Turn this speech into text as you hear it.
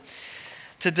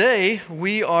Today,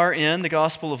 we are in the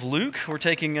Gospel of Luke. We're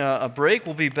taking a break.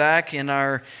 We'll be back in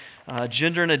our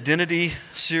Gender and Identity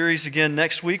series again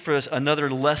next week for another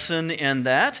lesson in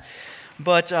that.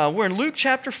 But we're in Luke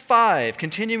chapter 5,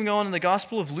 continuing on in the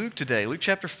Gospel of Luke today. Luke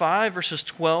chapter 5, verses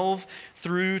 12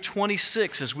 through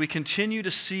 26, as we continue to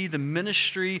see the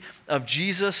ministry of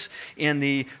Jesus in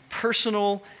the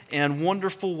personal and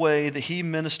wonderful way that he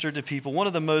ministered to people. One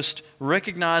of the most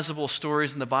recognizable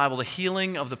stories in the Bible, the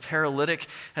healing of the paralytic,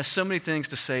 has so many things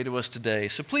to say to us today.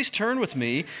 So please turn with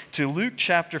me to Luke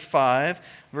chapter 5,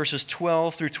 verses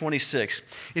 12 through 26.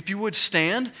 If you would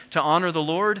stand to honor the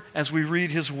Lord as we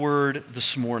read his word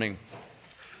this morning.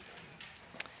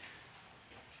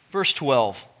 Verse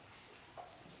 12.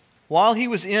 While he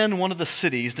was in one of the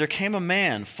cities, there came a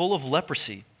man full of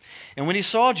leprosy. And when he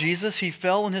saw Jesus, he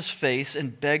fell on his face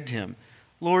and begged him,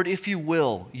 "Lord, if you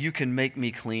will, you can make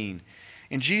me clean."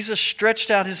 And Jesus stretched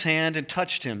out his hand and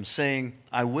touched him, saying,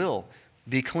 "I will,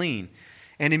 be clean."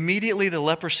 And immediately the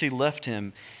leprosy left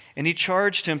him. And he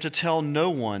charged him to tell no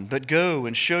one, but go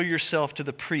and show yourself to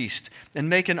the priest and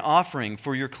make an offering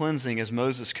for your cleansing as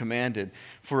Moses commanded,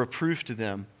 for a proof to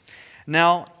them.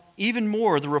 Now, even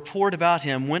more, the report about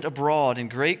him went abroad, and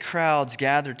great crowds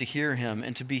gathered to hear him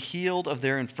and to be healed of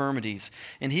their infirmities.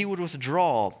 And he would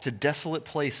withdraw to desolate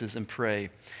places and pray.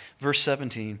 Verse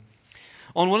 17.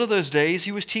 On one of those days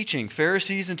he was teaching.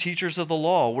 Pharisees and teachers of the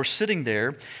law were sitting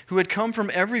there, who had come from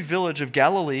every village of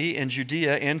Galilee and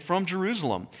Judea and from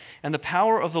Jerusalem. And the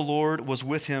power of the Lord was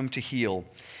with him to heal.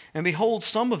 And behold,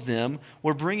 some of them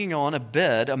were bringing on a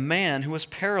bed a man who was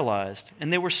paralyzed,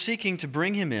 and they were seeking to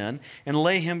bring him in and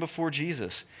lay him before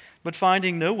Jesus. But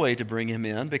finding no way to bring him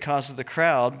in because of the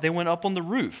crowd, they went up on the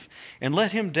roof and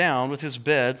let him down with his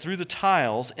bed through the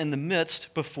tiles in the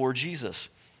midst before Jesus.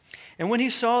 And when he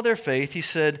saw their faith, he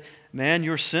said, "Man,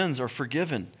 your sins are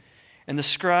forgiven." And the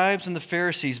scribes and the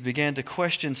Pharisees began to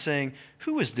question, saying,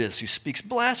 "Who is this who speaks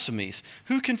blasphemies?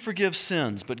 Who can forgive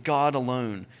sins but God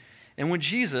alone?" And when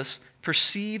Jesus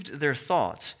perceived their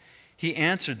thoughts, he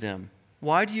answered them,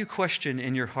 "Why do you question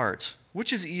in your hearts?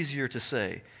 Which is easier to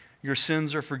say, 'Your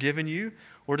sins are forgiven you,'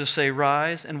 or to say,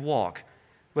 'Rise and walk'?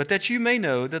 But that you may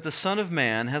know that the Son of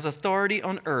Man has authority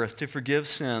on earth to forgive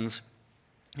sins,"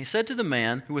 he said to the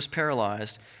man who was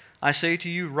paralyzed, "I say to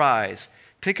you, rise,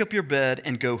 pick up your bed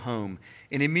and go home."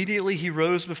 And immediately he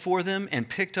rose before them and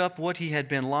picked up what he had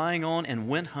been lying on and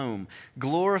went home,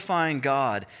 glorifying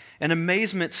God. And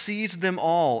amazement seized them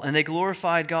all, and they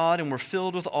glorified God and were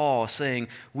filled with awe, saying,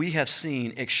 "We have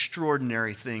seen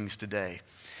extraordinary things today."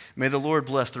 May the Lord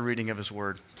bless the reading of his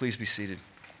word. Please be seated.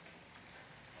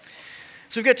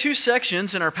 So we've got two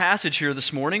sections in our passage here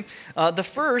this morning. The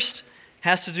first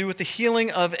has to do with the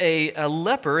healing of a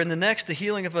leper, and the next, the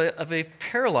healing of a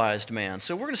paralyzed man.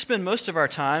 So we're going to spend most of our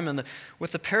time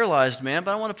with the paralyzed man,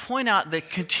 but I want to point out the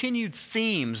continued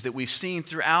themes that we've seen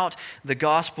throughout the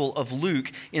Gospel of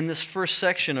Luke in this first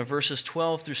section of verses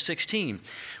 12 through 16.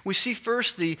 We see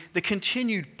first the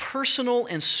continued personal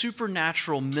and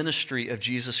supernatural ministry of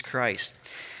Jesus Christ.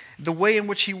 The way in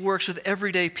which he works with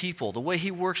everyday people, the way he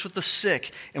works with the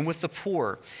sick and with the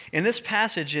poor. In this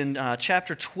passage in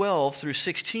chapter 12 through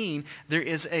 16, there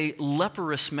is a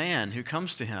leprous man who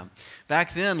comes to him.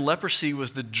 Back then, leprosy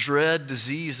was the dread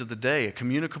disease of the day, a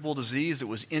communicable disease that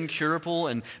was incurable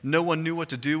and no one knew what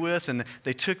to do with. And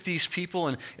they took these people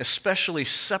and especially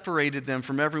separated them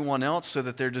from everyone else so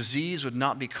that their disease would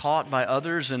not be caught by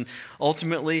others and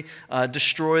ultimately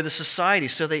destroy the society.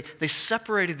 So they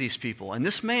separated these people. And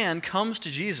this man comes to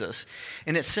Jesus,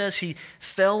 and it says he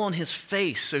fell on his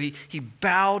face. So he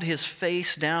bowed his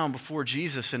face down before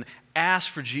Jesus and asked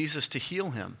for Jesus to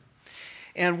heal him.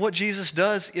 And what Jesus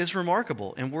does is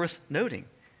remarkable and worth noting.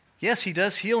 Yes, he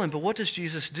does heal him, but what does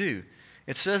Jesus do?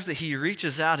 It says that he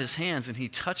reaches out his hands and he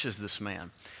touches this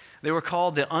man. They were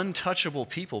called the untouchable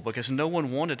people because no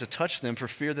one wanted to touch them for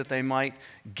fear that they might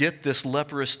get this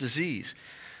leprous disease.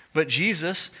 But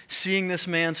Jesus, seeing this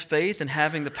man's faith and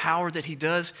having the power that he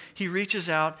does, he reaches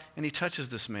out and he touches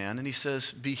this man and he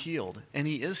says, "Be healed." And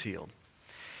he is healed.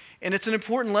 And it's an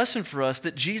important lesson for us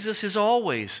that Jesus is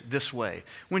always this way.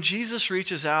 When Jesus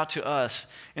reaches out to us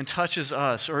and touches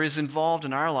us or is involved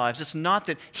in our lives, it's not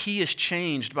that he is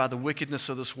changed by the wickedness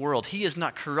of this world. He is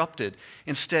not corrupted.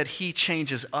 Instead, he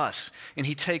changes us and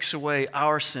he takes away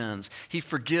our sins. He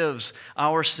forgives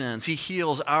our sins. He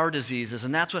heals our diseases.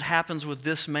 And that's what happens with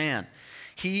this man.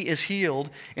 He is healed,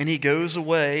 and he goes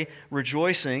away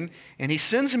rejoicing, and he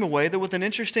sends him away, though with an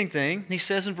interesting thing. He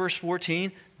says in verse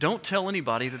 14, "Don't tell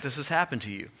anybody that this has happened to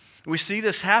you." We see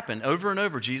this happen over and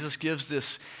over. Jesus gives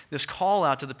this call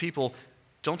out to the people.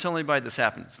 Don't tell anybody this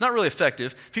happened. It's not really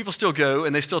effective. People still go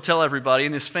and they still tell everybody,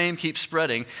 and this fame keeps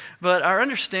spreading. But our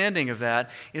understanding of that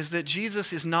is that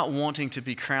Jesus is not wanting to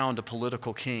be crowned a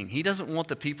political king. He doesn't want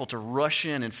the people to rush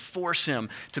in and force him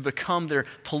to become their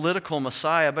political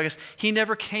Messiah, because he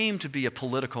never came to be a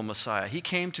political Messiah. He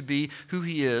came to be who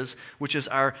he is, which is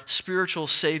our spiritual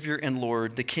Savior and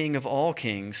Lord, the King of all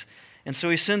kings. And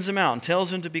so he sends him out and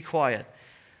tells him to be quiet.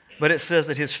 But it says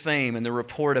that his fame and the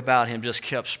report about him just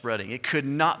kept spreading. It could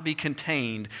not be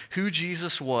contained who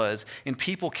Jesus was, and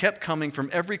people kept coming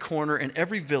from every corner and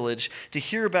every village to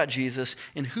hear about Jesus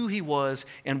and who he was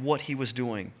and what he was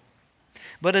doing.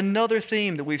 But another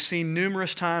theme that we've seen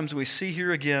numerous times, and we see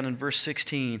here again in verse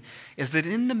 16, is that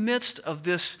in the midst of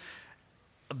this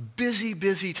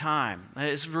busy time.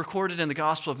 It's recorded in the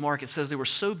Gospel of Mark. It says they were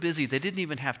so busy they didn't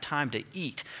even have time to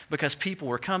eat because people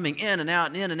were coming in and out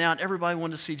and in and out. Everybody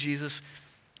wanted to see Jesus.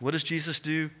 What does Jesus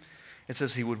do? It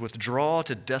says he would withdraw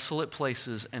to desolate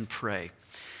places and pray.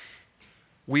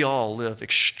 We all live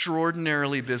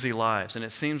extraordinarily busy lives, and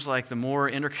it seems like the more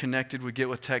interconnected we get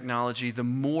with technology, the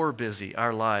more busy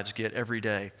our lives get every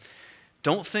day.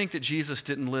 Don't think that Jesus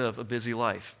didn't live a busy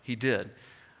life. He did.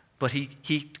 But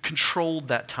he controlled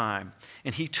that time,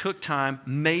 and he took time,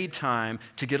 made time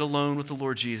to get alone with the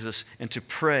Lord Jesus and to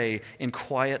pray in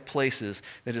quiet places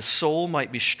that his soul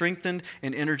might be strengthened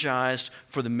and energized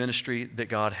for the ministry that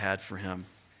God had for him.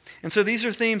 And so these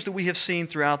are themes that we have seen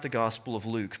throughout the Gospel of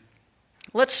Luke.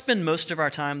 Let's spend most of our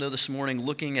time, though, this morning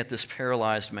looking at this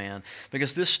paralyzed man,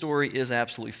 because this story is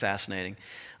absolutely fascinating.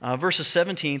 Verses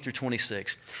 17 through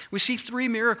 26. We see three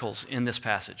miracles in this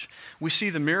passage. We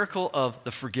see the miracle of the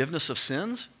forgiveness of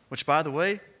sins, which, by the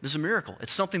way, is a miracle.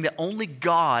 It's something that only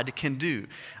God can do.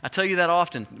 I tell you that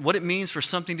often. What it means for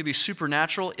something to be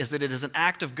supernatural is that it is an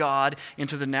act of God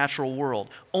into the natural world.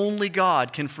 Only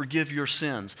God can forgive your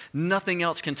sins. Nothing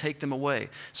else can take them away.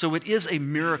 So it is a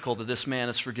miracle that this man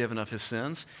is forgiven of his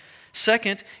sins.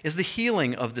 Second is the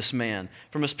healing of this man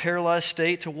from his paralyzed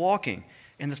state to walking.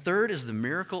 And the third is the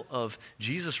miracle of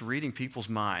Jesus reading people's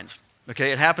minds.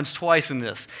 Okay, it happens twice in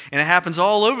this. And it happens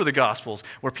all over the Gospels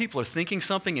where people are thinking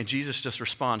something and Jesus just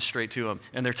responds straight to them.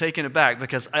 And they're taken aback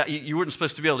because you weren't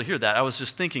supposed to be able to hear that. I was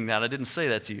just thinking that. I didn't say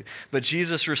that to you. But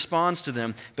Jesus responds to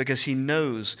them because he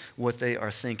knows what they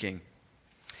are thinking.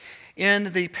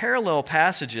 In the parallel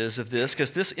passages of this,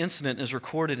 because this incident is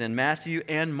recorded in Matthew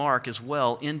and Mark as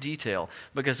well in detail,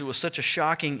 because it was such a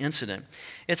shocking incident,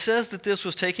 it says that this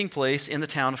was taking place in the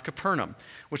town of Capernaum,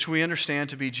 which we understand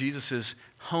to be Jesus'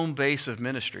 home base of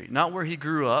ministry. Not where he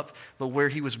grew up, but where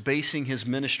he was basing his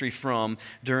ministry from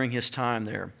during his time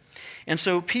there. And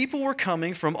so people were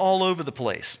coming from all over the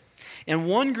place. And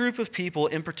one group of people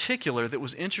in particular that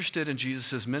was interested in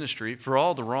Jesus' ministry for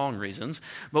all the wrong reasons,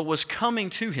 but was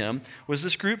coming to him, was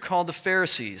this group called the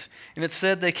Pharisees. And it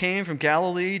said they came from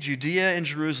Galilee, Judea, and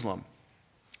Jerusalem.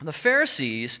 The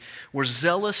Pharisees were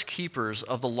zealous keepers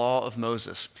of the law of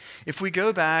Moses. If we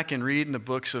go back and read in the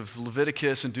books of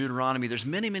Leviticus and Deuteronomy, there's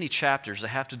many chapters that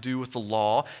have to do with the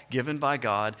law given by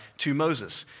God to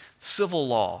Moses. Civil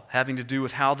law, having to do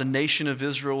with how the nation of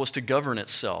Israel was to govern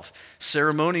itself.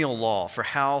 Ceremonial law for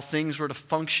how things were to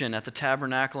function at the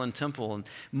tabernacle and temple. And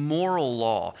moral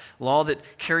law, law that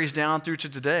carries down through to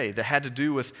today, that had to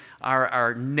do with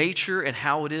our nature and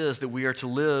how it is that we are to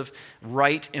live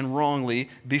right and wrongly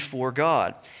before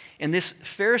God. And this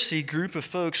Pharisee group of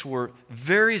folks were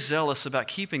very zealous about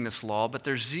keeping this law, but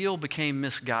their zeal became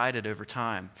misguided over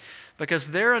time.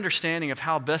 Because their understanding of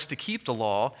how best to keep the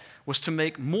law was to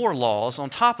make more laws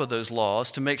on top of those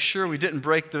laws to make sure we didn't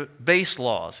break the base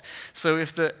laws. So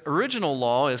if the original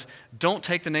law is don't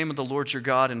take the name of the Lord your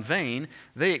God in vain,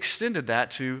 they extended that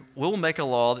to we'll make a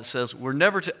law that says we're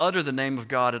never to utter the name of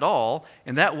God at all,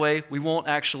 and that way we won't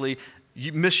actually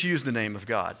misuse the name of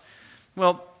God.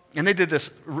 Well, and they did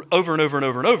this over and over and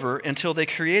over and over until they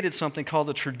created something called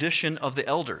the tradition of the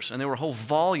elders. And there were whole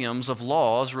volumes of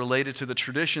laws related to the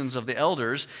traditions of the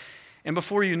elders. And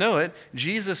before you know it,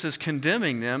 Jesus is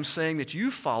condemning them, saying that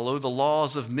you follow the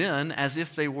laws of men as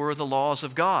if they were the laws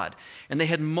of God. And they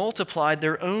had multiplied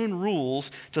their own rules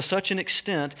to such an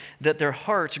extent that their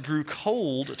hearts grew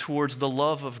cold towards the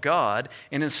love of God,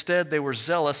 and instead they were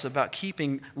zealous about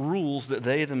keeping rules that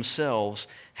they themselves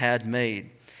had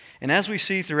made. And as we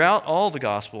see throughout all the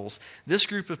Gospels, this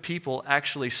group of people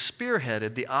actually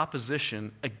spearheaded the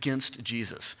opposition against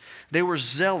Jesus. They were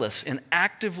zealous and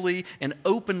actively and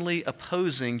openly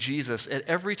opposing Jesus at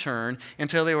every turn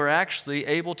until they were actually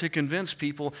able to convince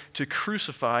people to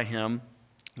crucify him,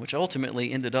 which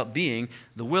ultimately ended up being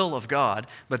the will of God,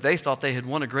 but they thought they had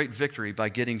won a great victory by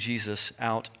getting Jesus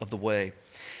out of the way.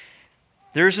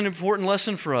 There's an important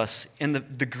lesson for us in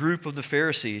the group of the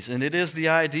Pharisees, and it is the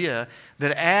idea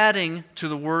that adding to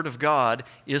the Word of God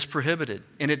is prohibited,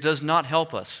 and it does not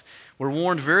help us. We're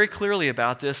warned very clearly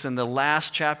about this in the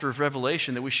last chapter of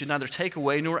Revelation, that we should neither take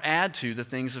away nor add to the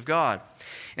things of God.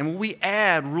 And when we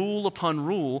add rule upon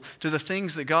rule to the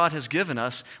things that God has given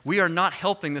us, we are not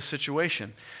helping the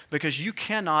situation, because you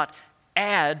cannot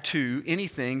add to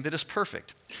anything that is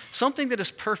perfect. Something that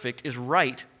is perfect is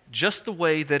right just the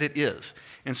way that it is.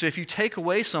 And so if you take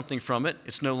away something from it,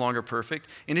 it's no longer perfect.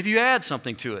 And if you add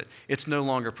something to it, it's no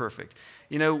longer perfect.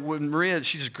 You know, when Maria,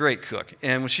 she's a great cook.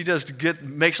 And when she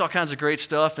makes all kinds of great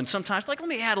stuff, and sometimes, let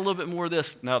me add a little bit more of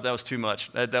this. No, that was too much.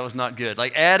 That was not good.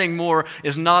 Adding more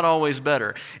is not always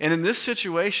better. And in this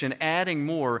situation, adding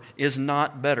more is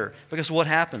not better. Because what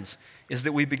happens is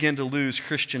that we begin to lose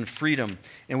Christian freedom,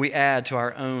 and we add to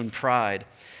our own pride.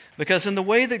 Because in the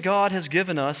way that God has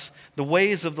given us, the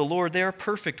ways of the Lord, they are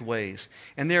perfect ways.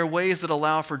 And they are ways that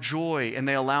allow for joy, and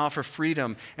they allow for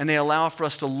freedom, and they allow for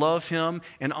us to love Him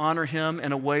and honor Him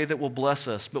in a way that will bless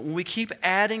us. But when we keep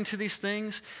adding to these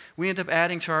things, we end up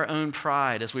adding to our own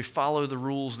pride as we follow the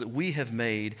rules that we have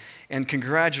made and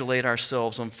congratulate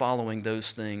ourselves on following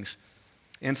those things.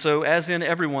 And so, as in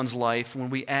everyone's life,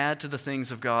 when we add to the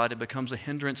things of God, it becomes a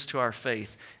hindrance to our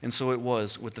faith. And so it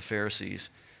was with the Pharisees.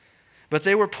 But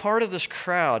they were part of this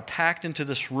crowd packed into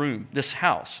this room, this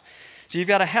house. So you've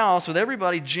got a house with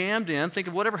everybody jammed in. Think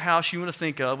of whatever house you want to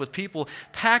think of, with people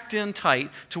packed in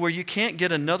tight to where you can't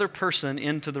get another person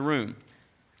into the room.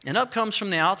 And up comes from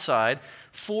the outside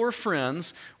 4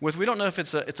 friends with, we don't know if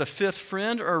it's a fifth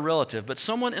friend or a relative, but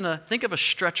someone think of a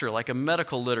stretcher, like a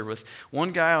medical litter, with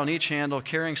one guy on each handle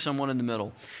carrying someone in the middle.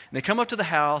 And they come up to the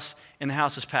house, and the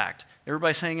house is packed.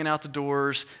 Everybody's hanging out the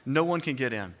doors. No one can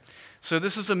get in. So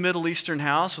this is a Middle Eastern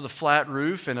house with a flat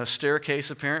roof and a staircase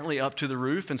apparently up to the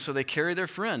roof. And so they carry their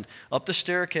friend up the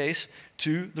staircase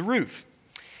to the roof.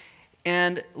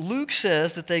 And Luke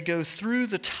says that they go through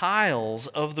the tiles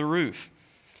of the roof.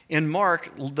 In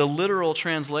Mark, the literal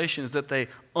translation is that they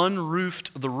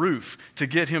unroofed the roof to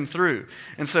get him through.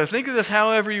 And so think of this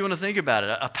however you want to think about it.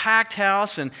 A packed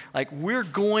house, and we're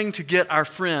going to get our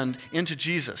friend into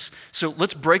Jesus. So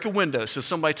let's break a window. So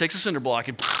somebody takes a cinder block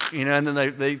and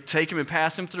then they take him and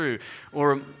pass him through.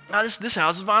 Or this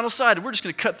house is vinyl sided. We're just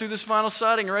going to cut through this vinyl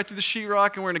siding and right through the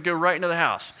sheetrock, and we're going to go right into the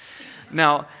house.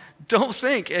 Now, don't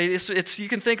think, you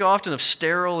can think often of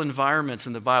sterile environments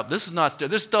in the Bible. This is not sterile.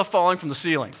 There's stuff falling from the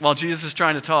ceiling while Jesus is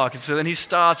trying to talk. And so then he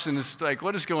stops and is like,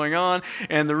 what is going on?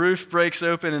 And the roof breaks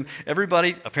open, and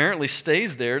everybody apparently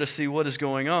stays there to see what is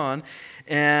going on.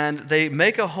 And they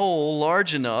make a hole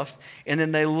large enough, and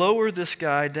then they lower this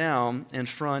guy down in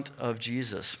front of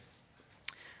Jesus.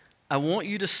 I want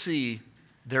you to see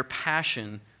their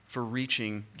passion for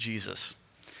reaching Jesus.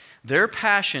 Their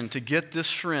passion to get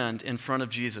this friend in front of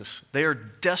Jesus. They are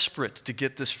desperate to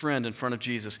get this friend in front of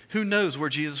Jesus. Who knows where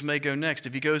Jesus may go next?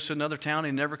 If he goes to another town and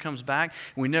he never comes back,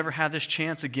 and we never have this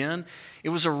chance again. It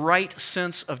was a right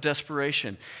sense of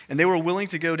desperation. And they were willing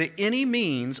to go to any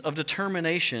means of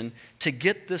determination to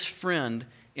get this friend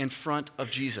in front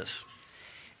of Jesus.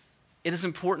 It is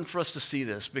important for us to see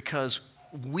this, because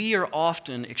we are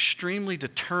often extremely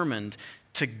determined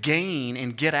to gain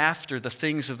and get after the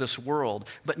things of this world,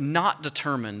 but not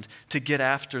determined to get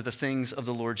after the things of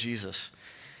the Lord Jesus.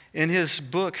 In his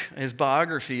book, his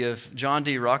biography of John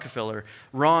D. Rockefeller,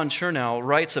 Ron Chernow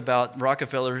writes about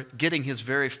Rockefeller getting his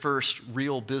very first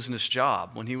real business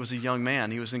job when he was a young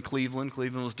man. He was in Cleveland.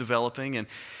 Cleveland was developing, and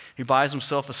he buys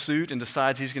himself a suit and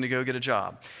decides he's going to go get a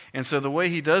job. And so the way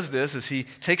he does this is he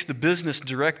takes the business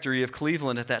directory of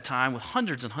Cleveland at that time with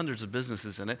hundreds and hundreds of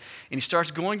businesses in it, and he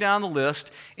starts going down the list,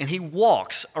 and he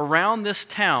walks around this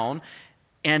town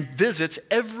and visits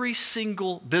every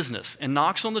single business and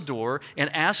knocks on the door and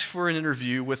asks for an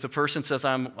interview with the person. Says,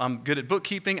 I'm good at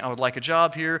bookkeeping. I would like a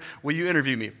job here. Will you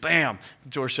interview me? Bam.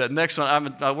 Door shut. Next one,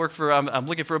 I'm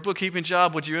looking for a bookkeeping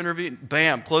job. Would you interview?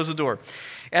 Bam. Close the door.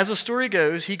 As the story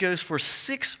goes, he goes for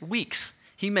 6 weeks.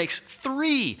 He makes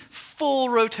 3 full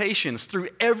rotations through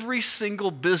every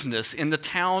single business in the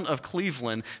town of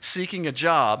Cleveland seeking a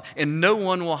job, and no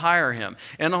one will hire him.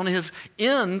 And on his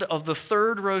end of the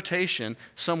 3rd rotation,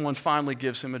 someone finally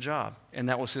gives him a job. And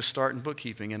that was his start in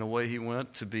bookkeeping, and away he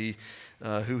went to be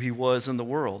who he was in the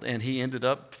world. And he ended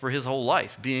up, for his whole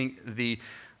life, being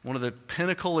one of the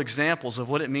pinnacle examples of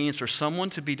what it means for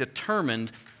someone to be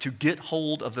determined to get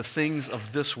hold of the things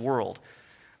of this world.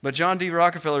 But John D.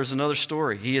 Rockefeller is another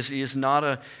story. He is not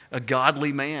a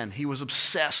godly man. He was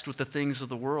obsessed with the things of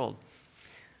the world.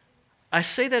 I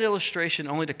say that illustration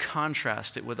only to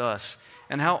contrast it with us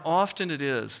and how often it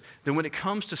is that when it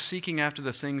comes to seeking after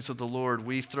the things of the Lord,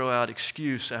 we throw out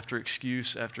excuse after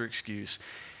excuse after excuse.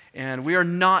 And we are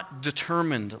not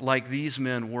determined like these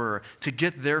men were to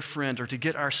get their friend or to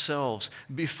get ourselves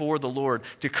before the Lord,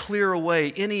 to clear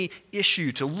away any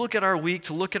issue, to look at our week,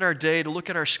 to look at our day, to look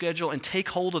at our schedule and take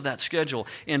hold of that schedule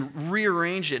and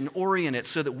rearrange it and orient it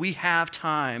so that we have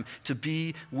time to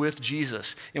be with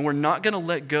Jesus. And we're not going to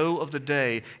let go of the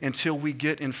day until we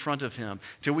get in front of Him,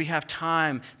 till we have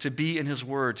time to be in His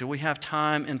Word, till we have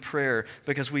time in prayer,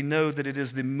 because we know that it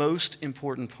is the most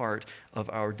important part of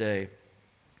our day.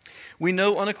 We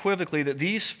know unequivocally that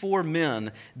these 4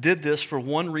 men did this for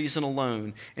one reason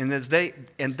alone, and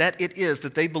that it is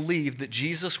that they believed that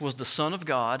Jesus was the Son of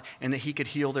God and that He could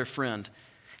heal their friend.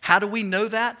 How do we know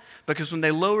that? Because when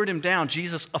they lowered Him down,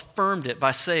 Jesus affirmed it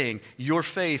by saying, "Your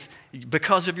faith,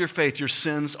 because of your faith, your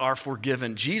sins are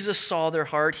forgiven." Jesus saw their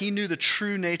heart. He knew the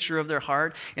true nature of their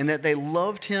heart and that they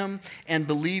loved Him and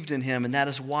believed in Him, and that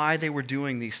is why they were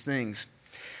doing these things.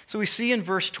 So we see in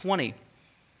verse 20,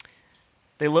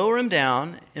 they lower Him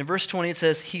down. In verse 20 it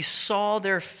says, He saw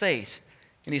their faith,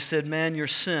 and He said, "Man, your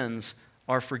sins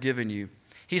are forgiven you."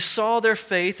 He saw their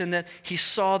faith and that He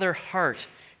saw their heart.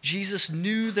 Jesus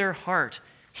knew their heart.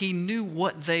 He knew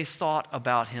what they thought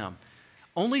about Him.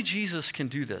 Only Jesus can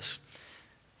do this.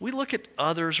 We look at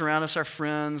others around us, our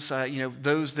friends,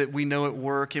 those that we know at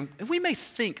work, and we may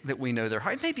think that we know their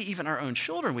heart. Maybe even our own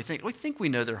children, we think we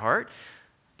know their heart.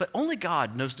 But only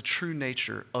God knows the true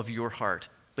nature of your heart.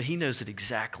 But He knows it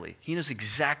exactly. He knows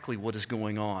exactly what is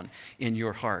going on in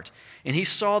your heart. And He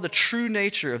saw the true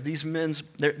nature of these men's,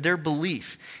 their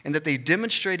belief, and that they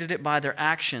demonstrated it by their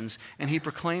actions, and He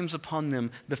proclaims upon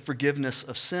them the forgiveness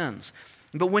of sins.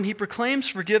 But when He proclaims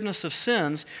forgiveness of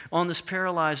sins on this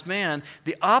paralyzed man,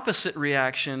 the opposite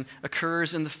reaction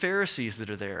occurs in the Pharisees that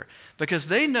are there. Because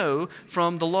they know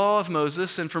from the law of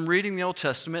Moses and from reading the Old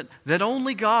Testament that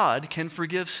only God can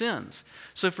forgive sins.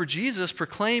 So for Jesus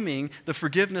proclaiming the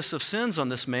forgiveness of sins on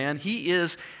this man, He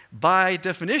is, by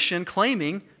definition,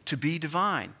 claiming to be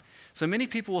divine. So many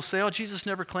people will say, "Oh, Jesus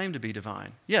never claimed to be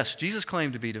divine." Yes, Jesus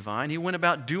claimed to be divine. He went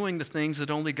about doing the things that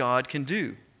only God can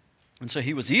do. And so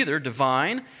He was either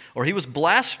divine or He was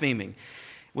blaspheming,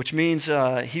 which means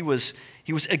he was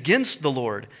against the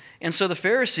Lord. And so the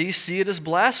Pharisees see it as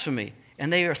blasphemy,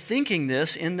 and they are thinking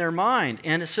this in their mind.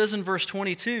 And it says in verse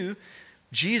 22,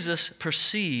 Jesus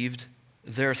perceived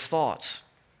their thoughts.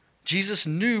 Jesus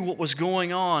knew what was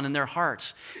going on in their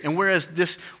hearts. And whereas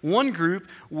this one group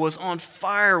was on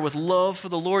fire with love for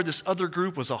the Lord, this other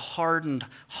group was a hardened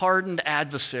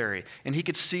adversary. And He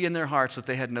could see in their hearts that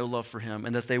they had no love for Him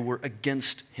and that they were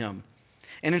against Him.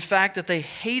 And in fact, that they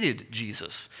hated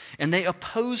Jesus and they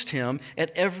opposed Him at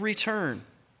every turn.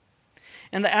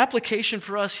 And the application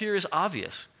for us here is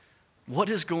obvious. What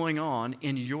is going on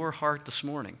in your heart this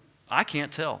morning? I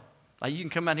can't tell. You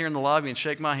can come out here in the lobby and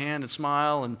shake my hand and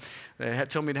smile and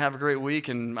tell me to have a great week,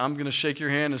 and I'm going to shake your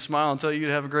hand and smile and tell you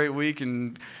to have a great week,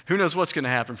 and who knows what's going to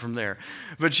happen from there.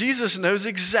 But Jesus knows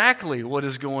exactly what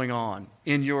is going on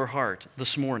in your heart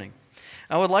this morning.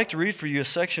 I would like to read for you a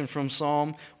section from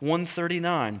Psalm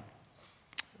 139,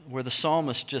 where the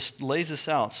psalmist just lays this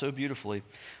out so beautifully.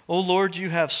 "O Lord,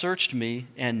 you have searched me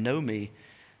and know me.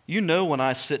 You know when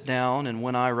I sit down and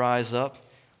when I rise up.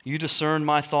 You discern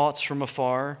my thoughts from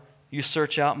afar. You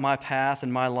search out my path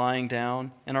and my lying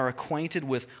down, and are acquainted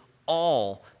with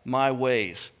all my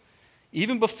ways.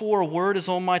 Even before a word is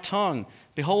on my tongue,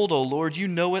 behold, O Lord, you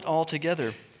know it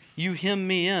altogether. You hem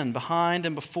me in behind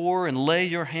and before, and lay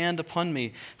your hand upon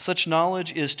me. Such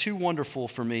knowledge is too wonderful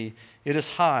for me. It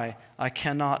is high, I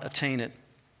cannot attain it."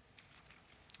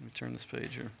 Let me turn this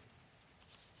page here.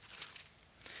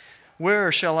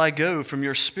 "Where shall I go from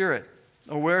your spirit?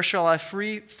 Or where shall I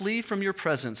flee from your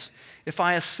presence? If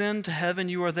I ascend to heaven,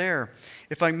 you are there.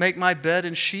 If I make my bed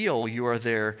in Sheol, you are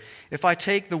there. If I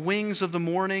take the wings of the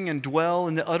morning and dwell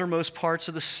in the uttermost parts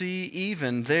of the sea,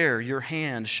 even there your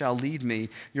hand shall lead me,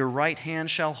 your right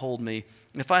hand shall hold me.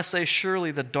 If I say,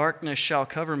 surely the darkness shall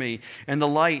cover me, and the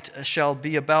light shall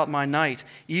be about my night,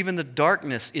 even the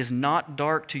darkness is not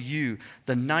dark to you.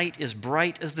 The night is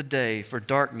bright as the day, for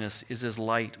darkness is as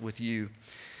light with you."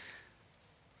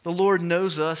 The Lord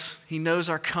knows us. He knows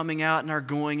our coming out and our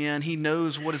going in. He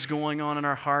knows what is going on in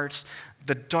our hearts.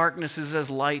 The darkness is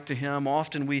as light to Him.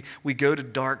 Often we go to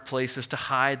dark places to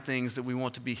hide things that we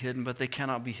want to be hidden, but they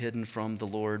cannot be hidden from the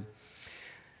Lord.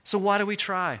 So why do we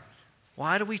try?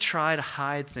 Why do we try to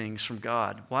hide things from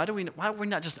God? Why are we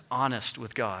not just honest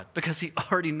with God? Because He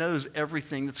already knows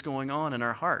everything that's going on in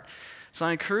our heart. So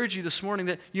I encourage you this morning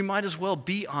that you might as well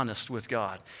be honest with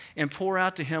God and pour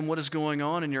out to him what is going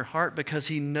on in your heart because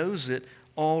he knows it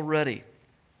already.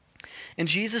 And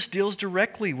Jesus deals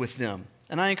directly with them.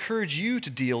 And I encourage you to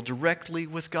deal directly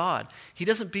with God. He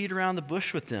doesn't beat around the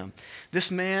bush with them. This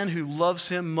man who loves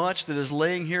him much, that is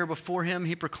laying here before him,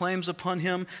 he proclaims upon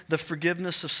him the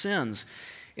forgiveness of sins.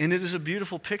 And it is a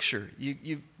beautiful picture.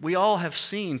 We all have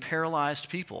seen paralyzed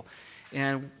people.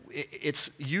 And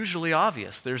it's usually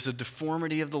obvious. There's a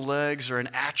deformity of the legs or an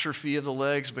atrophy of the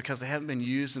legs because they haven't been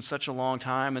used in such a long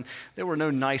time. And there were no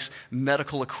nice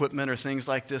medical equipment or things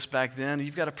like this back then.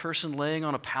 You've got a person laying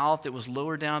on a pallet that was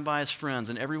lowered down by his friends,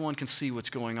 and everyone can see what's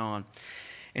going on.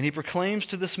 And he proclaims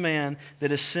to this man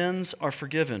that his sins are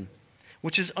forgiven,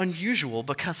 which is unusual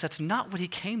because that's not what he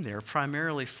came there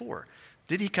primarily for.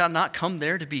 Did he not come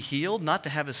there to be healed, not to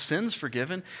have his sins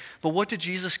forgiven? But what did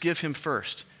Jesus give him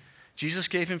first? Jesus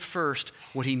gave him first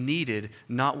what he needed,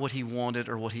 not what he wanted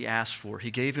or what he asked for.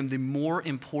 He gave him the more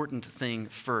important thing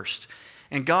first.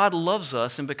 And God loves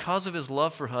us, and because of his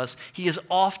love for us, he is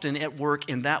often at work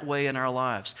in that way in our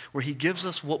lives, where he gives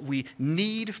us what we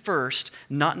need first,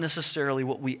 not necessarily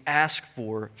what we ask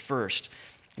for first.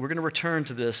 We're going to return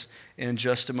to this in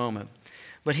just a moment.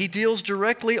 But he deals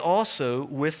directly also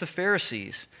with the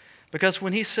Pharisees. Because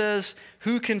when he says,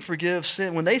 who can forgive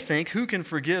sin, when they think, who can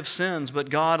forgive sins but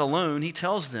God alone, he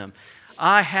tells them,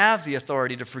 I have the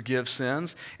authority to forgive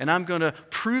sins, and I'm going to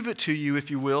prove it to you,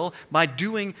 if you will, by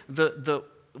doing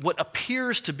what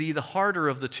appears to be the harder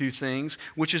of the two things,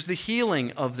 which is the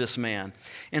healing of this man.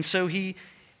 And so he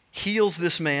heals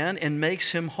this man and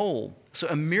makes him whole. So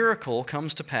a miracle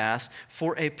comes to pass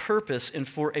for a purpose and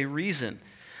for a reason.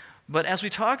 But as we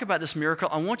talk about this miracle,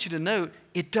 I want you to note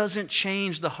it doesn't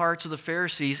change the hearts of the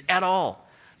Pharisees at all.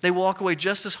 They walk away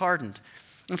just as hardened.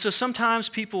 And so sometimes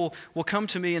people will come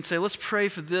to me and say, let's pray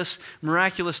for this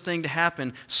miraculous thing to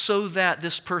happen so that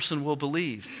this person will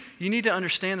believe. You need to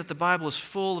understand that the Bible is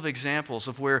full of examples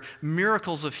of where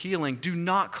miracles of healing do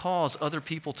not cause other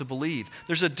people to believe.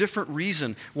 There's a different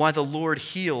reason why the Lord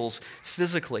heals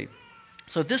physically.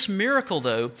 So this miracle,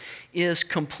 though, is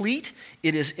complete,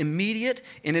 it is immediate,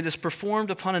 and it is performed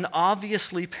upon an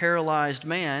obviously paralyzed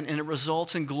man, and it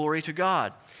results in glory to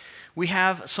God. We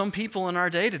have some people in our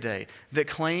day today that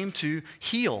claim to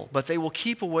heal, but they will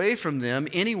keep away from them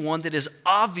anyone that is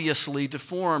obviously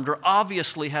deformed or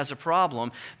obviously has a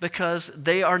problem because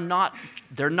they're not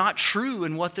true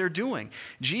in what they're doing.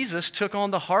 Jesus took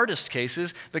on the hardest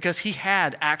cases because he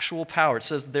had actual power. It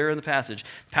says there in the passage,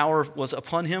 power was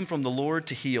upon him from the Lord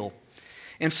to heal.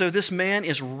 And so this man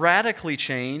is radically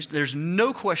changed. There's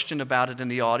no question about it in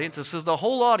the audience. It says the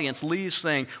whole audience leaves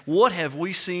saying, what have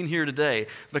we seen here today?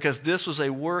 Because this was a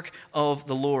work of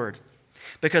the Lord.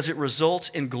 Because it results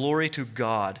in glory to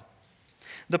God.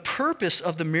 The purpose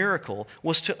of the miracle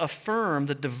was to affirm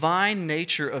the divine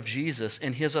nature of Jesus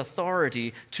and his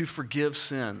authority to forgive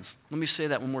sins. Let me say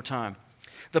that one more time.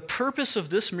 The purpose of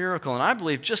this miracle, and I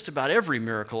believe just about every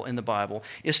miracle in the Bible,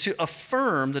 is to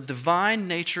affirm the divine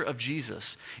nature of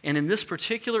Jesus, and in this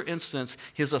particular instance,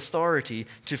 his authority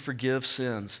to forgive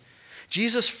sins.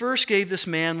 Jesus first gave this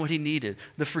man what he needed,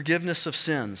 the forgiveness of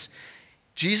sins.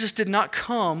 Jesus did not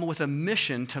come with a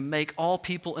mission to make all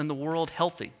people in the world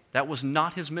healthy. That was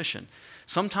not his mission.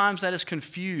 Sometimes that is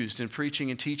confused in preaching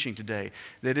and teaching today,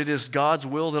 that it is God's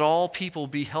will that all people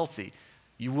be healthy.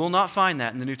 You will not find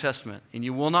that in the New Testament, and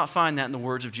you will not find that in the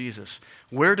words of Jesus.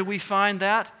 Where do we find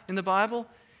that in the Bible?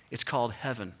 It's called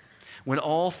heaven. When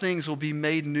all things will be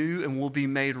made new and will be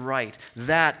made right.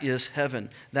 That is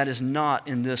heaven. That is not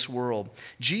in this world.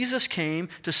 Jesus came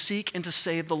to seek and to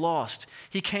save the lost.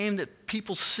 He came that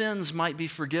people's sins might be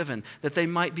forgiven, that they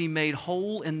might be made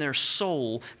whole in their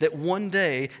soul, that one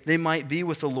day they might be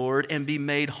with the Lord and be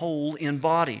made whole in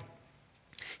body.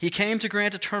 He came to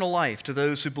grant eternal life to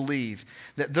those who believe,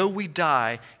 that though we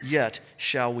die, yet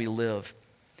shall we live.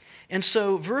 And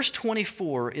so verse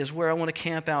 24 is where I want to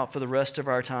camp out for the rest of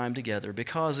our time together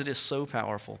because it is so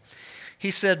powerful.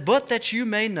 He said, but that you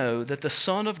may know that the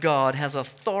Son of God has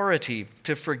authority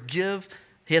to forgive,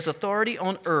 he has authority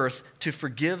on earth to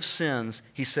forgive sins,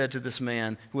 he said to this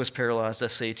man who was paralyzed, I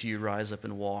say to you, rise up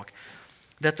and walk.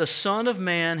 That the Son of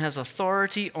Man has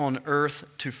authority on earth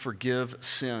to forgive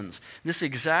sins. This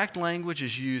exact language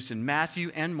is used in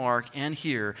Matthew and Mark and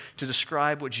here to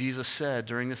describe what Jesus said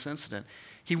during this incident.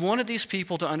 He wanted these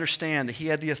people to understand that he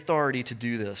had the authority to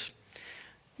do this.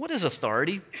 What is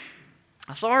authority?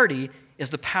 Authority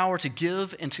is the power to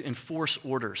give and to enforce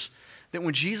orders. That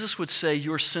when Jesus would say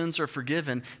your sins are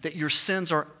forgiven, that your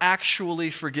sins are actually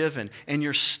forgiven, and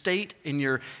your state and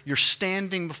your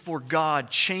standing before God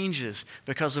changes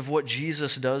because of what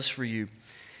Jesus does for you.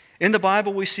 In the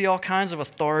Bible, we see all kinds of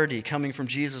authority coming from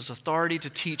Jesus: authority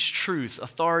to teach truth,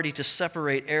 authority to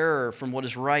separate error from what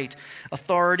is right,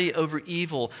 authority over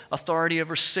evil, authority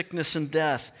over sickness and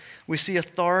death. We see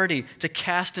authority to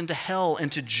cast into hell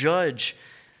and to judge.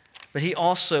 But he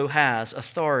also has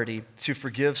authority to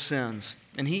forgive sins.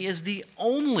 And he is the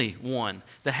only one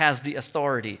that has the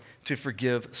authority to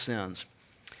forgive sins.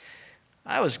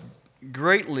 I was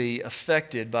greatly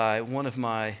affected by one of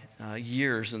my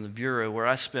years in the Bureau, where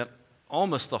I spent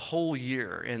almost the whole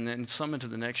year and then some into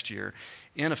the next year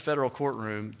in a federal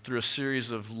courtroom through a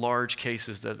series of large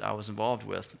cases that I was involved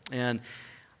with. And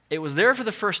it was there for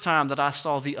the first time that I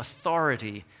saw the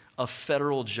authority of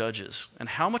federal judges and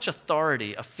how much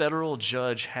authority a federal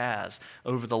judge has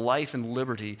over the life and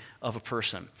liberty of a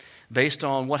person. Based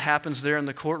on what happens there in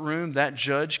the courtroom, that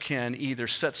judge can either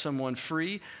set someone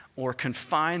free or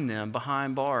confine them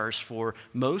behind bars for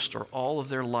most or all of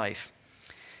their life.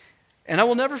 And I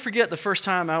will never forget the first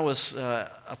time I was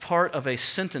a part of a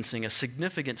sentencing, a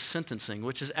significant sentencing,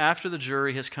 which is after the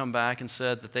jury has come back and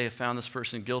said that they have found this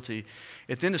person guilty.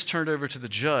 It then is turned over to the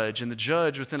judge, and the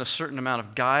judge, within a certain amount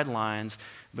of guidelines,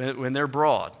 when they're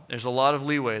broad, there's a lot of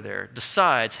leeway there,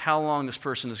 decides how long this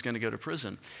person is going to go to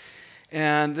prison.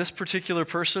 And this particular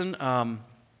person,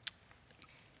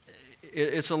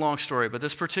 it's a long story, but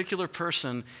this particular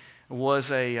person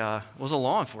was a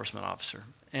law enforcement officer,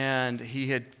 and he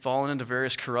had fallen into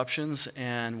various corruptions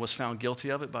and was found guilty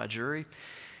of it by a jury,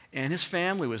 and his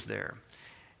family was there.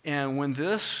 And when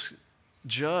this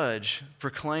judge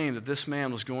proclaimed that this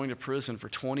man was going to prison for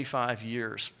 25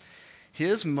 years,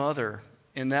 his mother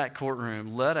in that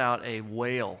courtroom let out a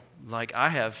wail like I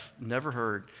have never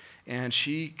heard. And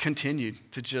she continued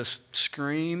to just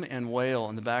scream and wail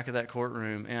in the back of that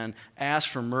courtroom and ask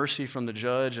for mercy from the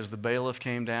judge as the bailiff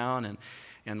came down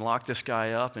and locked this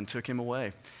guy up and took him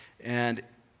away. And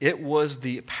it was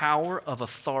the power of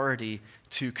authority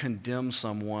to condemn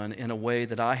someone in a way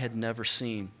that I had never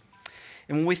seen.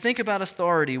 And when we think about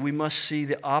authority, we must see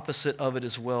the opposite of it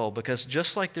as well, because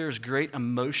just like there's great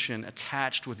emotion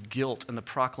attached with guilt and the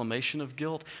proclamation of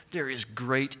guilt, there is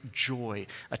great joy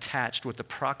attached with the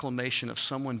proclamation of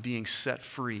someone being set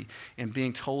free and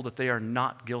being told that they are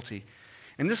not guilty.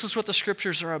 And this is what the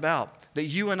scriptures are about, that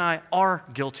you and I are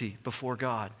guilty before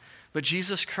God. But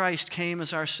Jesus Christ came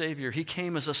as our Savior. He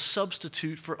came as a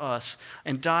substitute for us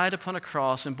and died upon a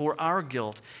cross and bore our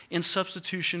guilt in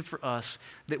substitution for us,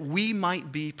 that we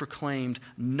might be proclaimed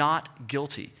not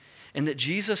guilty. And that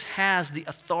Jesus has the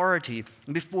authority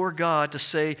before God to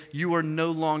say, you are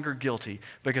no longer guilty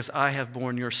because I have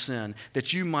borne your sin.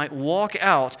 That you might walk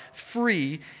out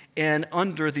free and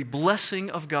under the blessing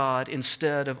of God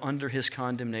instead of under his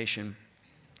condemnation.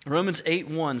 Romans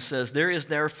 8:1 says, there is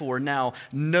therefore now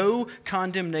no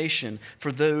condemnation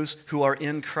for those who are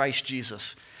in Christ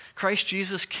Jesus. Christ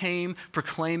Jesus came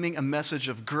proclaiming a message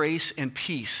of grace and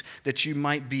peace that you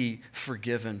might be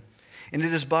forgiven. And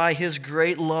it is by his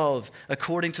great love,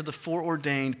 according to the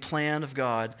foreordained plan of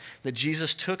God, that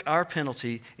Jesus took our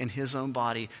penalty in his own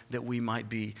body that we might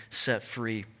be set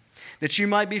free. That you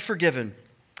might be forgiven.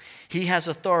 He has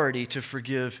authority to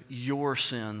forgive your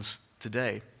sins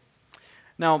today.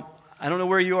 Now, I don't know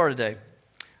where you are today.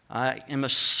 I am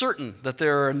certain that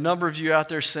there are a number of you out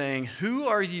there saying, who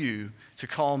are you to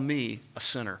call me a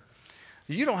sinner?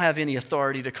 You don't have any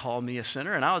authority to call me a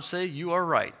sinner, and I would say you are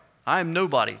right. I am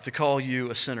nobody to call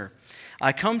you a sinner.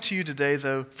 I come to you today,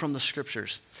 though, from the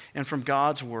Scriptures and from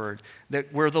God's Word,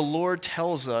 that where the Lord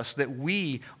tells us that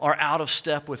we are out of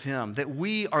step with him, that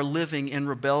we are living in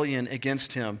rebellion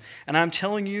against him. And I'm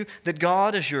telling you that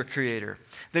God is your creator,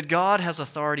 that God has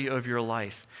authority over your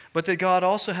life, but that God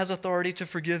also has authority to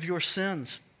forgive your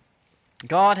sins.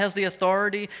 God has the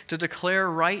authority to declare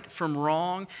right from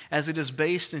wrong as it is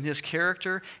based in his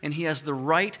character, and he has the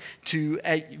right to,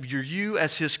 you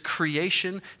as his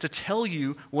creation, to tell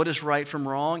you what is right from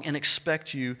wrong and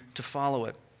expect you to follow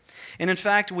it. And in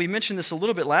fact, we mentioned this a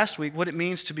little bit last week, what it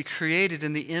means to be created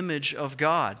in the image of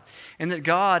God. And that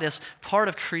God, as part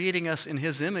of creating us in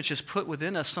his image, has put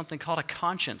within us something called a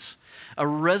conscience, a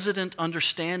resident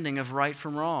understanding of right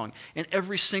from wrong. And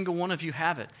every single one of you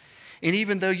have it. And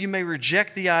even though you may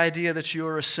reject the idea that you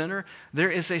are a sinner, there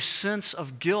is a sense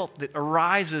of guilt that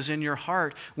arises in your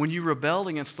heart when you rebel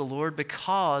against the Lord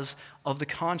because of the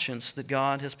conscience that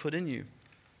God has put in you.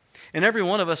 And every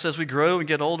one of us, as we grow and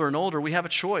get older and older, we have a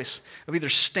choice of either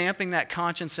stamping that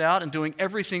conscience out and doing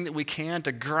everything that we can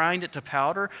to grind it to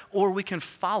powder, or we can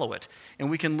follow it and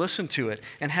we can listen to it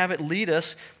and have it lead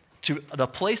us to the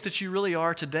place that you really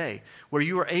are today, where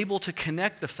you are able to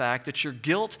connect the fact that your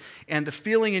guilt and the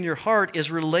feeling in your heart is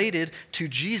related to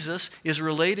Jesus, is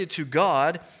related to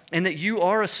God, and that you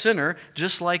are a sinner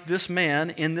just like this man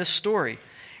in this story,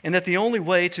 and that the only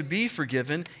way to be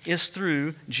forgiven is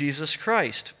through Jesus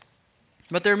Christ.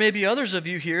 But there may be others of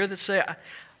you here that say,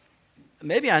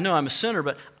 maybe I know I'm a sinner,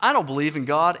 but I don't believe in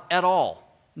God at all.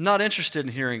 I'm not interested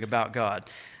in hearing about God.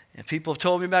 And people have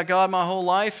told me about God my whole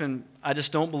life, and I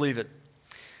just don't believe it.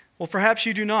 Well, perhaps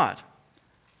you do not.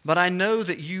 But I know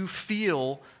that you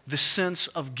feel the sense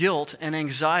of guilt and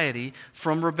anxiety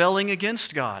from rebelling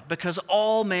against God, because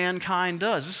all mankind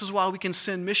does. This is why we can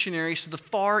send missionaries to the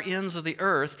far ends of the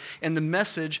earth, and the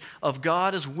message of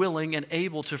God is willing and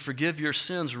able to forgive your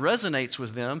sins resonates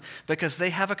with them, because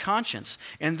they have a conscience,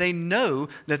 and they know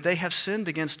that they have sinned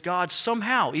against God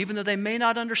somehow, even though they may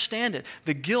not understand it.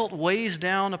 The guilt weighs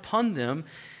down upon them,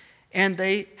 and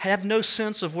they have no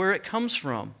sense of where it comes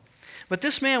from. But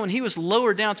this man, when he was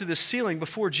lowered down through the ceiling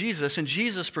before Jesus, and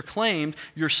Jesus proclaimed,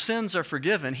 "Your sins are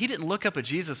forgiven," he didn't look up at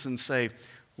Jesus and say,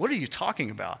 "What are you talking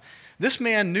about?" This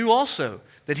man knew also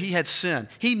that he had sinned.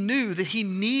 He knew that he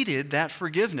needed that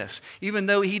forgiveness. Even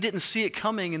though he didn't see it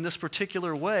coming in this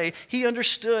particular way, he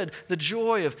understood the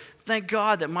joy of, thank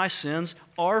God that my sins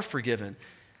are forgiven.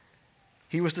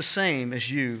 He was the same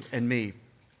as you and me.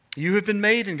 You have been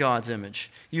made in God's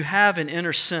image. You have an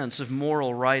inner sense of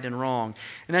moral right and wrong.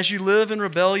 And as you live in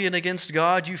rebellion against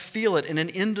God, you feel it in an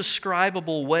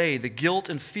indescribable way, the guilt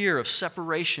and fear of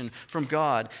separation from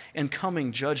God and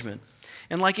coming judgment.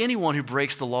 And like anyone who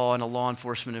breaks the law in a law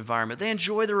enforcement environment, they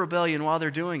enjoy the rebellion while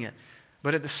they're doing it.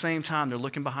 But at the same time, they're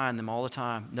looking behind them all the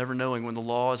time, never knowing when the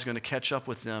law is going to catch up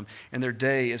with them and their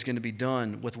day is going to be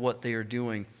done with what they are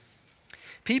doing.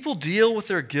 People deal with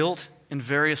their guilt in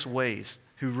various ways,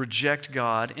 who reject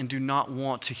God and do not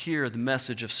want to hear the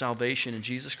message of salvation in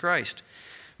Jesus Christ.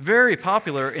 Very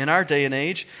popular in our day and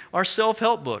age are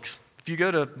self-help books. If you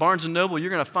go to Barnes & Noble, you're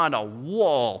going to find a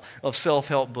wall of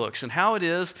self-help books and how it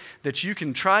is that you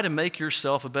can try to make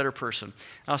yourself a better person.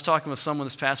 I was talking with someone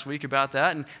this past week about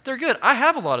that, and they're good. I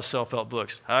have a lot of self-help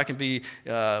books. How I can be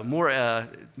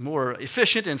more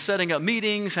efficient in setting up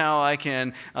meetings, how I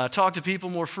can talk to people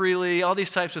more freely, all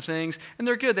these types of things, and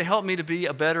they're good. They help me to be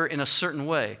a better in a certain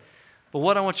way. But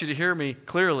what I want you to hear me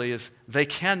clearly is they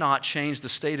cannot change the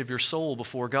state of your soul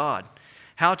before God.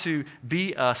 How to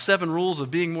be 7 rules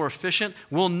of being more efficient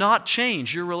will not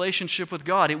change your relationship with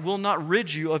God. It will not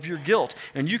rid you of your guilt.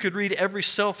 And you could read every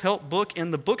self-help book in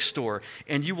the bookstore,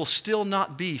 and you will still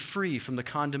not be free from the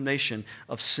condemnation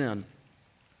of sin.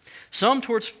 Some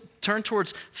turn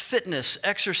towards fitness,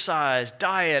 exercise,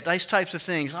 diet, these types of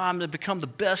things. I'm going to become the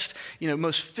best,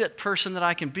 most fit person that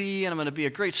I can be, and I'm going to be a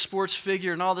great sports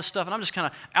figure and all this stuff, and I'm just kind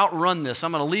of outrun this.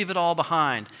 I'm going to leave it all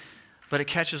behind. But it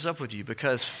catches up with you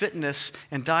because fitness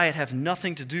and diet have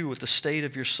nothing to do with the state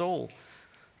of your soul.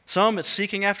 Some, it's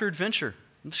seeking after adventure.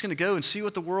 I'm just going to go and see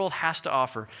what the world has to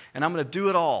offer, and I'm going to do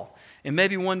it all. And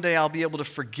maybe one day I'll be able to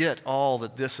forget all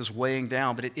that this is weighing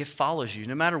down, but it follows you.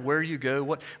 No matter where you go,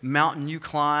 what mountain you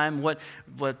climb, what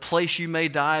place you may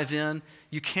dive in,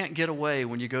 you can't get away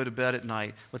when you go to bed at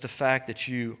night with the fact that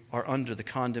you are under the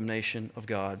condemnation of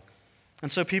God. And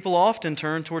so people often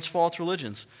turn towards false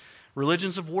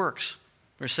religions of works.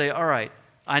 Or say, all right,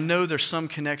 I know there's some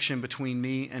connection between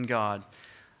me and God.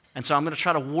 And so I'm going to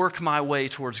try to work my way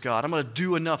towards God. I'm going to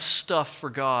do enough stuff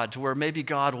for God to where maybe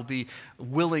God will be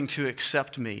willing to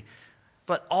accept me.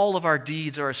 But all of our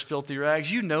deeds are as filthy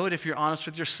rags. You know it if you're honest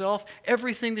with yourself.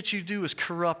 Everything that you do is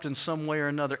corrupt in some way or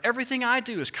another. Everything I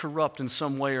do is corrupt in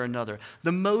some way or another.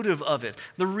 The motive of it,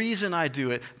 the reason I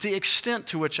do it, the extent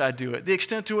to which I do it, the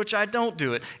extent to which I don't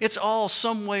do it. It's all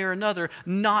some way or another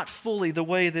not fully the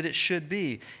way that it should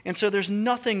be. And so there's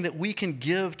nothing that we can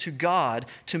give to God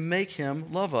to make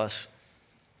Him love us.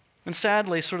 And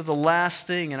sadly, sort of the last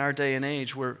thing in our day and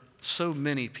age where so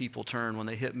many people turn when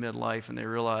they hit midlife and they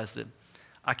realize that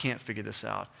I can't figure this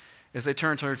out, is they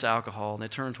turn towards alcohol and they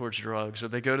turn towards drugs, or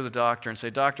they go to the doctor and say,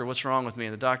 "Doctor, what's wrong with me?"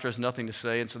 And the doctor has nothing to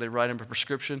say, and so they write him a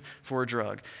prescription for a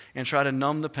drug and try to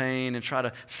numb the pain and try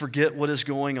to forget what is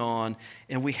going on.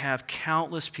 And we have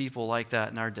countless people like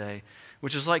that in our day,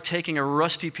 which is like taking a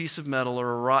rusty piece of metal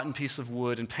or a rotten piece of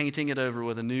wood and painting it over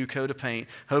with a new coat of paint,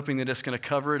 hoping that it's going to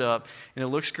cover it up. And it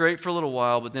looks great for a little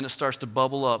while, but then it starts to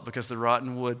bubble up because the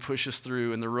rotten wood pushes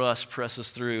through and the rust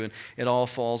presses through and it all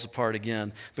falls apart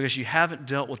again because you haven't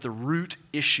dealt with the root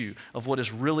issue of what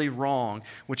is really wrong,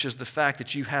 which is the fact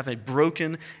that you have a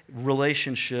broken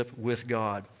relationship with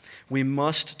God. We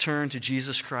must turn to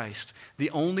Jesus Christ, the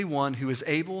only one who is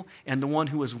able and the one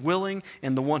who is willing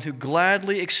and the one who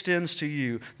gladly extends to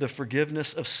you the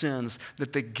forgiveness of sins,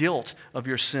 that the guilt of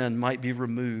your sin might be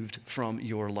removed from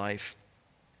your life.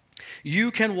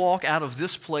 You can walk out of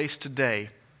this place today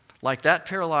like that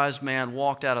paralyzed man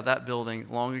walked out of that building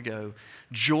long ago,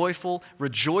 joyful,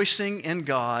 rejoicing in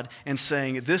God, and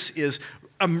saying, this is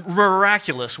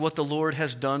miraculous what the Lord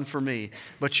has done for me.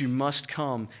 But you must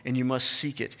come and you must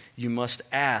seek it. You must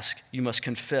ask. You must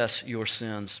confess your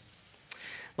sins.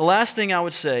 The last thing I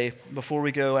would say before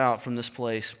we go out from this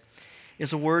place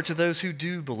is a word to those who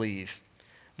do believe.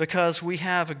 Because we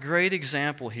have a great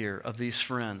example here of these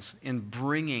friends in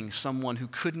bringing someone who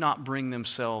could not bring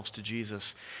themselves to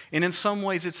Jesus. And in some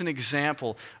ways, it's an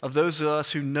example of those of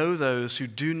us who know those who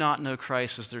do not know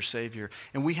Christ as their Savior.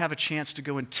 And we have a chance to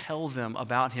go and tell them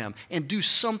about Him and do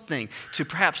something to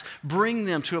perhaps bring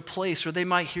them to a place where they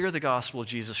might hear the gospel of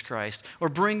Jesus Christ or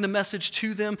bring the message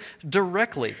to them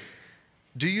directly.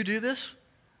 Do you do this?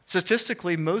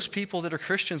 Statistically, most people that are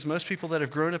Christians, most people that have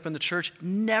grown up in the church,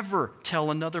 never tell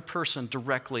another person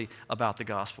directly about the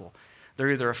gospel.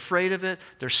 They're either afraid of it,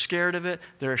 they're scared of it,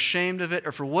 they're ashamed of it,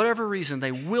 or for whatever reason,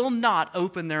 they will not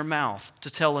open their mouth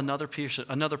to tell another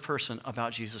person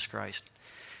about Jesus Christ.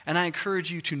 And I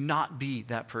encourage you to not be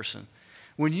that person.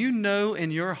 When you know in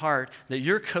your heart that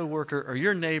your coworker or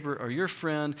your neighbor or your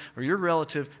friend or your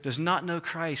relative does not know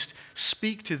Christ,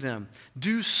 speak to them.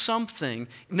 Do something,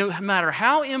 no matter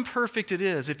how imperfect it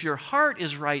is. If your heart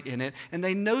is right in it and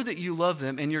they know that you love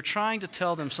them and you're trying to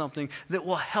tell them something that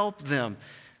will help them,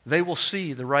 they will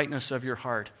see the rightness of your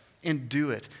heart. And do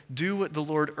it. Do what the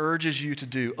Lord urges you to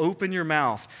do. Open your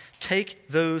mouth. Take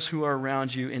those who are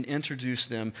around you and introduce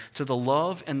them to the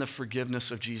love and the forgiveness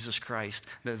of Jesus Christ,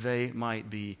 that they might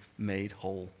be made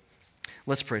whole.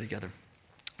 Let's pray together.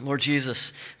 Lord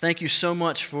Jesus, thank you so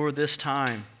much for this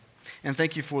time. And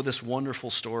thank you for this wonderful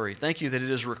story. Thank you that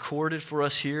it is recorded for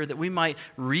us here, that we might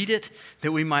read it,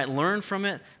 that we might learn from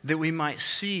it, that we might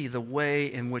see the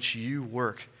way in which you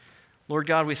work. Lord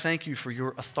God, we thank you for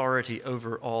your authority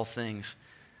over all things.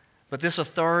 But this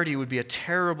authority would be a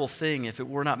terrible thing if it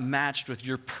were not matched with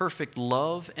your perfect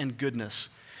love and goodness.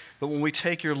 But when we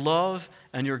take your love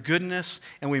and your goodness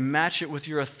and we match it with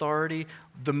your authority,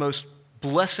 the most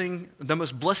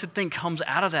blessed thing comes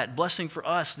out of that blessing for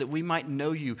us, that we might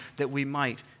know you, that we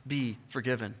might be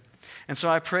forgiven. And so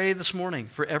I pray this morning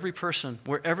for every person,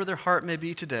 wherever their heart may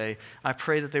be today, I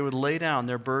pray that they would lay down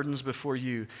their burdens before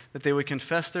you, that they would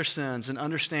confess their sins and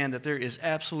understand that there is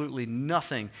absolutely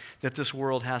nothing that this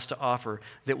world has to offer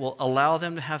that will allow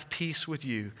them to have peace with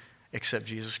you except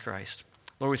Jesus Christ.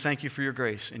 Lord, we thank you for your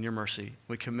grace and your mercy.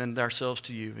 We commend ourselves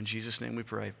to you. In Jesus' name we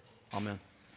pray. Amen.